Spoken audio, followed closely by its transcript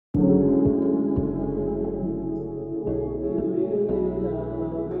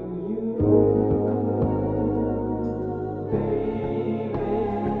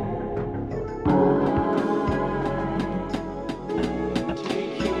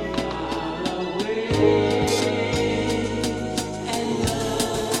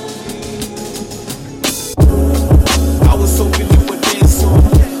I was hoping you would dance soon,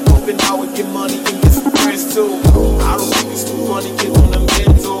 hoping I would get money and get some friends too. I don't think it's too funny, kids on the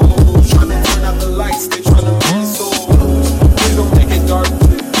mental, trying to turn out the lights, they trying to cancel. Please don't make it dark,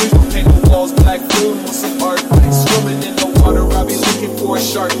 please don't paint the walls black, fill them with some art. Swimming in the water, I be looking for a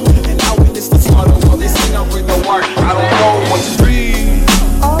shark, and I witness the slaughter while they sing I bring the work. I don't know what to breathe.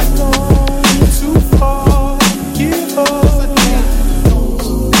 I've gone too far, give up.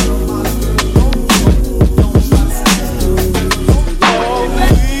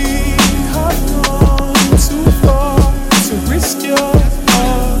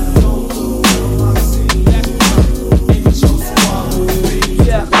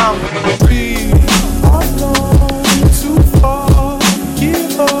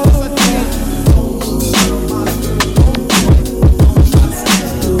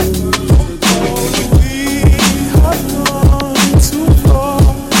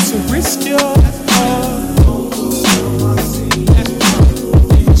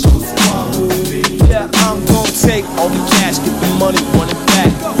 Take all the cash, get the money, run it back.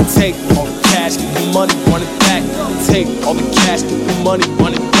 Take all the cash, get the money, run it back. Take all the cash, get the money,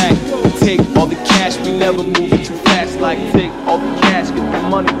 run it back. Take all the cash, we never move it too fast. Like take all the cash, get the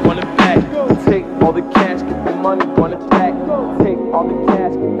money, run it back. Take all the cash, get the money, run it back. Take all the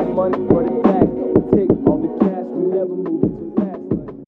cash, get the money.